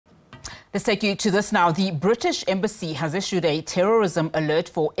Let's take you to this now. The British Embassy has issued a terrorism alert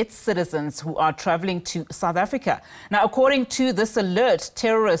for its citizens who are travelling to South Africa. Now, according to this alert,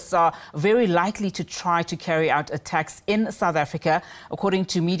 terrorists are very likely to try to carry out attacks in South Africa. According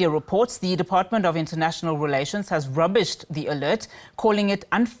to media reports, the Department of International Relations has rubbished the alert, calling it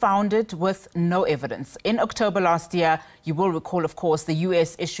unfounded with no evidence. In October last year, you will recall, of course, the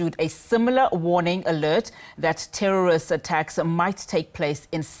US issued a similar warning alert that terrorist attacks might take place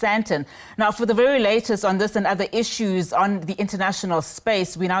in Sandton. Now, for the very latest on this and other issues on the international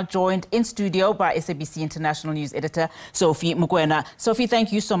space, we're now joined in studio by SABC International News Editor Sophie Mokoena. Sophie,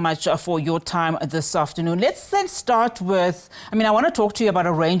 thank you so much for your time this afternoon. Let's then start with, I want to talk to you about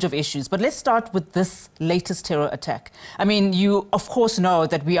a range of issues, but let's start with this latest terror attack. You, of course, know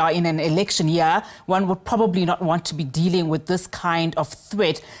that we are in an election year. One would probably not want to be dealing with this kind of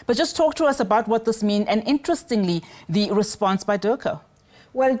threat, but just talk to us about what this means and, interestingly, the response by DIRCO.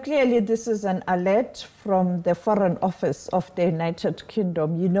 Well, clearly this is an alert from the Foreign Office of the United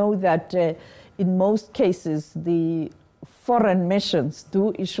Kingdom. You know that in most cases the foreign missions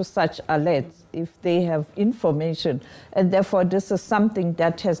do issue such alerts if they have information, and therefore this is something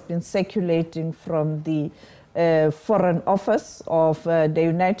that has been circulating from the Foreign Office of the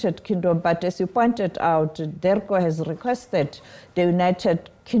United Kingdom. But as you pointed out, DIRCO has requested the United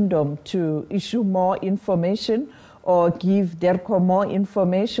Kingdom to issue more information or give DIRCO more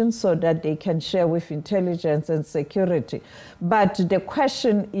information so that they can share with intelligence and security. But the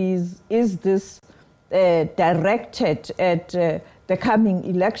question is this directed at the coming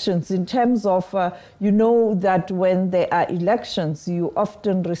elections in terms of, you know that when there are elections, you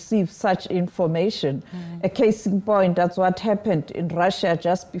often receive such information. A case in point, that's what happened in Russia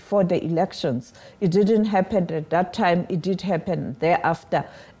just before the elections. It didn't happen at that time, it did happen thereafter.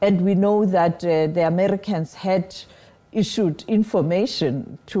 And we know that the Americans had issued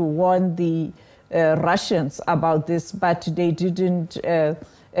information to warn the Russians about this, but they didn't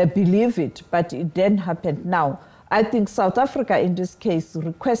believe it, but it then happened now. I think South Africa, in this case,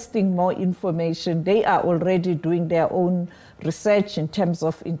 requesting more information. They are already doing their own research in terms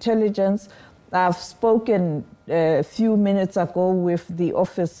of intelligence. I've spoken a few minutes ago with the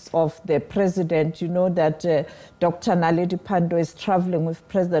Office of the President. You know that Dr. Naledi Pandor is traveling with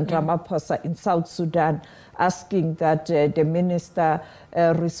President Ramaphosa in South Sudan, asking that the minister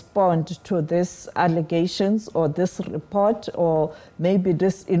respond to these allegations or this report or maybe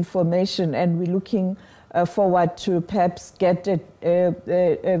this information. And we're looking forward to perhaps get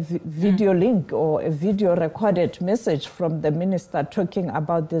a video link or a video recorded message from the minister talking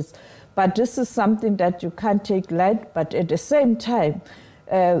about this. But this is something that you can't take light, but at the same time,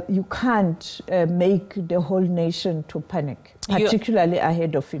 you can't make the whole nation to panic, particularly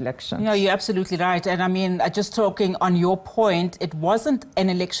ahead of elections. No, you're absolutely right. And just talking on your point, it wasn't an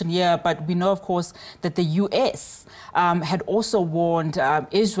election year, but we know, of course, that the US had also warned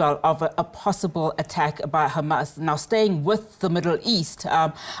Israel of a possible attack by Hamas. Now, staying with the Middle East,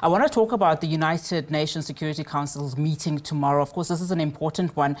 I want to talk about the United Nations Security Council's meeting tomorrow. Of course, this is an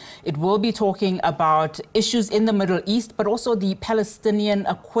important one. It will be talking about issues in the Middle East, but also the Palestinian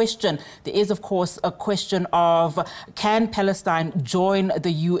question. There is, of course, a question of can Palestine join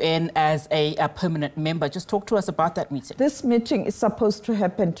the UN as a permanent member? Just talk to us about that meeting. This meeting is supposed to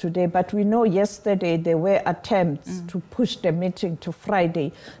happen today, but we know yesterday there were attempts to push the meeting to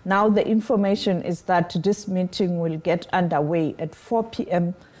Friday. Now the information is that this meeting will get underway at 4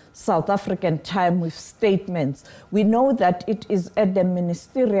 p.m. South African time with statements. We know that it is at the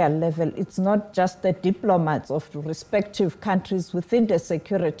ministerial level. It's not just the diplomats of the respective countries within the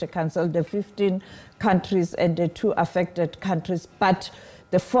Security Council, the 15 countries and the 2 affected countries, but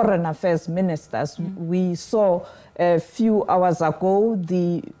the foreign affairs ministers. We saw a few hours ago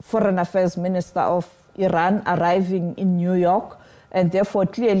the foreign affairs minister of Iran arriving in New York. And therefore,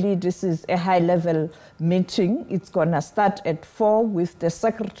 clearly, this is a high-level meeting. It's going to start at 4 with the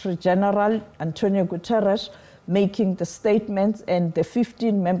Secretary General, Antonio Guterres, making the statements, and the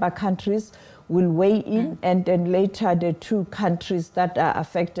 15 member countries will weigh in. And then later, the 2 countries that are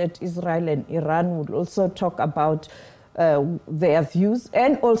affected, Israel and Iran, will also talk about their views.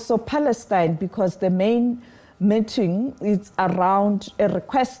 And also Palestine, because the main meeting is around a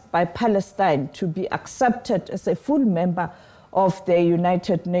request by Palestine to be accepted as a full member of the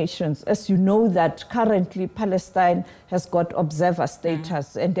United Nations. As you know that currently Palestine has got observer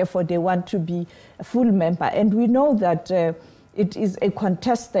status and therefore they want to be a full member. And we know that it is a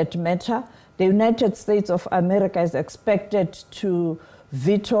contested matter. The United States of America is expected to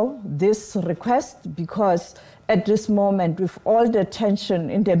veto this request because at this moment, with all the tension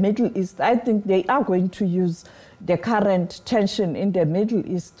in the Middle East, I think they are going to use the current tension in the Middle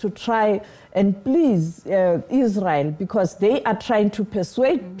East to try and please Israel, because they are trying to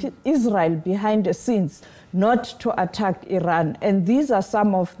persuade Israel behind the scenes not to attack Iran. And these are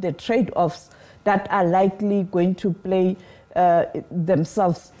some of the trade-offs that are likely going to play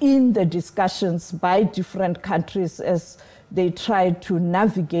themselves in the discussions by different countries as they try to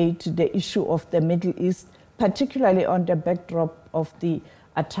navigate the issue of the Middle East, particularly on the backdrop of the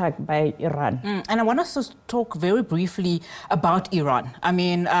attack by Iran. And I want us to talk very briefly about Iran. I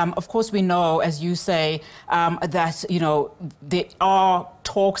mean, of course, we know, as you say, that, you know, there are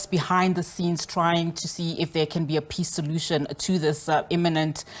talks behind the scenes trying to see if there can be a peace solution to this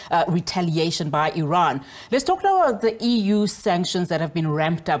imminent retaliation by Iran. Let's talk now about the EU sanctions that have been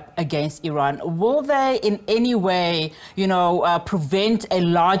ramped up against Iran. Will they in any way, you know, prevent a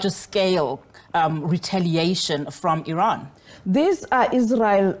larger scale retaliation from Iran? These are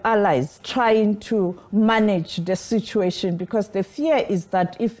Israel allies trying to manage the situation, because the fear is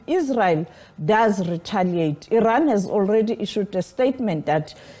that if Israel does retaliate, Iran has already issued a statement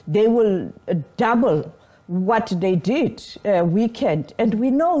that they will double what they did weekend. And we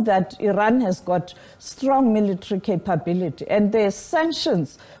know that Iran has got strong military capability, and the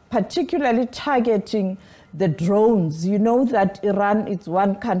sanctions, particularly targeting the drones. You know that Iran is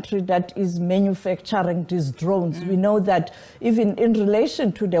one country that is manufacturing these drones. We know that even in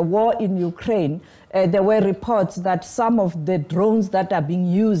relation to the war in Ukraine, there were reports that some of the drones that are being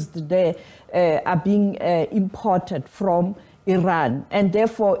used there are being imported from Iran. And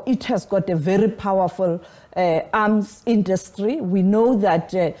therefore, it has got a very powerful arms industry. We know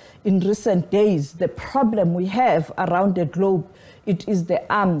that in recent days, the problem we have around the globe, it is the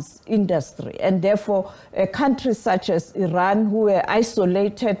arms industry. And therefore, countries such as Iran, who were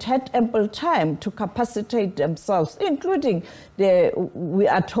isolated, had ample time to capacitate themselves, including, we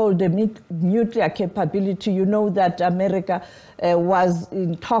are told, the nuclear capability. You know that America was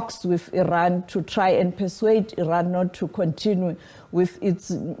in talks with Iran to try and persuade Iran not to continue with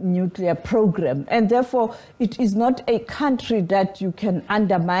its nuclear program. And therefore, it is not a country that you can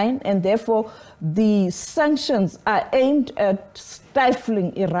undermine, and therefore the sanctions are aimed at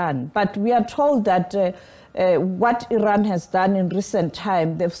stifling Iran. But we are told that what Iran has done in recent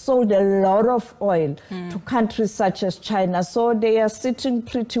time, they've sold a lot of oil to countries such as China, so they are sitting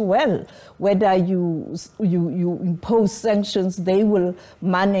pretty well. Whether you impose sanctions, they will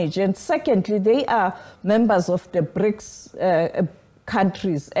manage. And secondly, they are members of the BRICS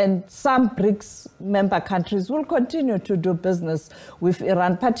countries, and some BRICS member countries will continue to do business with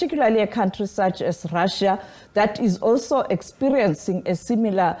Iran, particularly a country such as Russia that is also experiencing a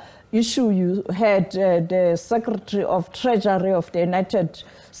similar issue. You had the Secretary of Treasury of the United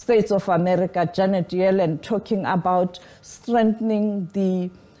States of America, Janet Yellen, talking about strengthening the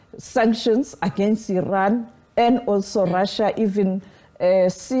sanctions against Iran and also Russia, even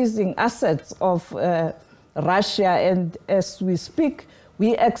seizing assets of Russia. And as we speak,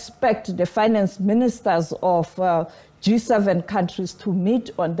 we expect the finance ministers of G7 countries to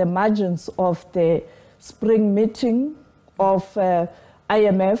meet on the margins of the spring meeting of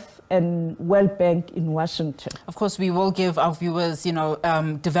IMF and World Bank in Washington. Of course, we will give our viewers, you know,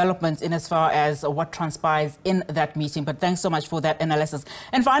 developments in as far as what transpires in that meeting. But thanks so much for that analysis.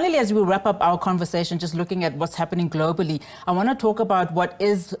 And finally, as we wrap up our conversation, just looking at what's happening globally, I want to talk about what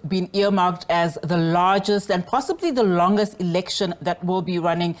is being earmarked as the largest and possibly the longest election that will be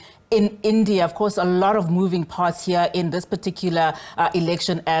running in India. Of course, a lot of moving parts here in this particular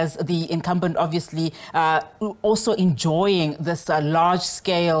election, as the incumbent obviously also enjoying this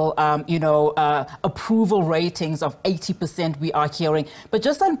large-scale, approval ratings of 80% we are hearing. But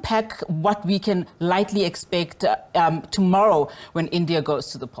just unpack what we can likely expect tomorrow when India goes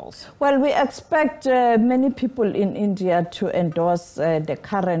to the polls. Well, we expect many people in India to endorse the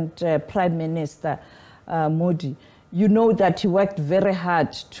current Prime Minister, Modi. You know that he worked very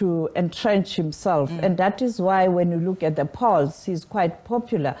hard to entrench himself, and that is why when you look at the polls, he's quite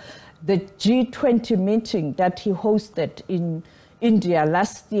popular. The G20 meeting that he hosted in India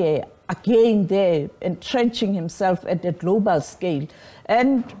last year, again there, entrenching himself at the global scale.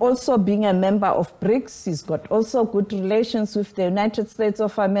 And also being a member of BRICS, he's got also good relations with the United States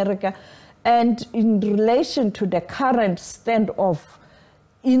of America. And in relation to the current standoff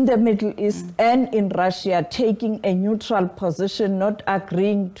in the Middle East and in Russia, taking a neutral position, not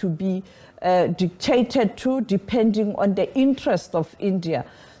agreeing to be dictated to, depending on the interest of India.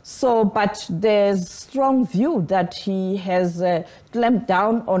 So, but there's strong view that he has clamped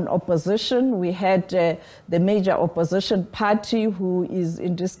down on opposition. We had the major opposition party, who is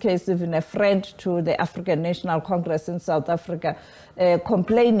in this case even a friend to the African National Congress in South Africa,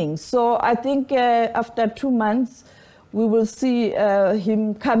 complaining. So I think after 2 months, we will see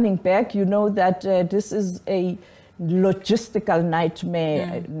him coming back. You know that this is a logistical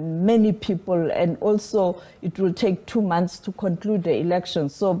nightmare, many people, and also it will take 2 months to conclude the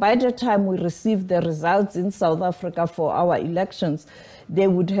elections. So by the time we receive the results in South Africa for our elections, they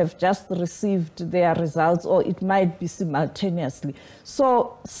would have just received their results, or it might be simultaneously.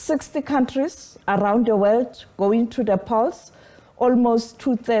 So 60 countries around the world going to the polls, almost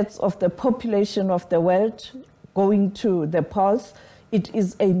 2/3 of the population of the world going to the polls. It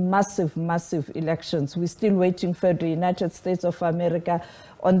is a massive, massive elections. We're still waiting for the United States of America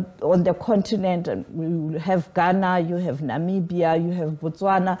on the continent. And we will have Ghana, you have Namibia, you have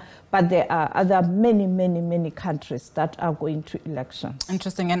Botswana, but there are other many, many, many countries that are going to elections.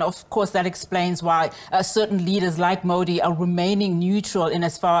 Interesting. And of course, that explains why certain leaders like Modi are remaining neutral in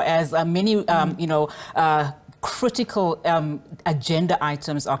as far as many, critical agenda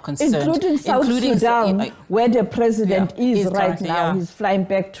items are concerned. Including South Sudan, where the president is right now. Yeah. He's flying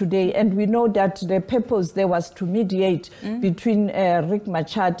back today. And we know that the purpose there was to mediate between Riek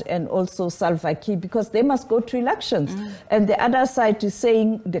Machar and also Salva Kiir, because they must go to elections. And the other side is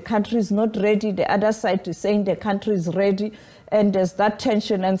saying the country is not ready. The other side is saying the country is ready. And there's that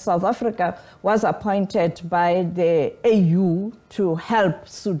tension, and South Africa was appointed by the AU to help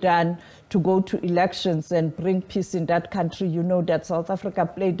Sudan to go to elections and bring peace in that country. You know that South Africa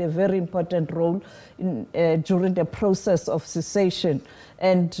played a very important role in, during the process of cessation.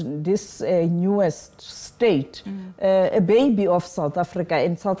 And this newest state, a baby of South Africa,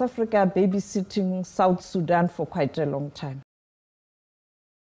 and South Africa babysitting South Sudan for quite a long time.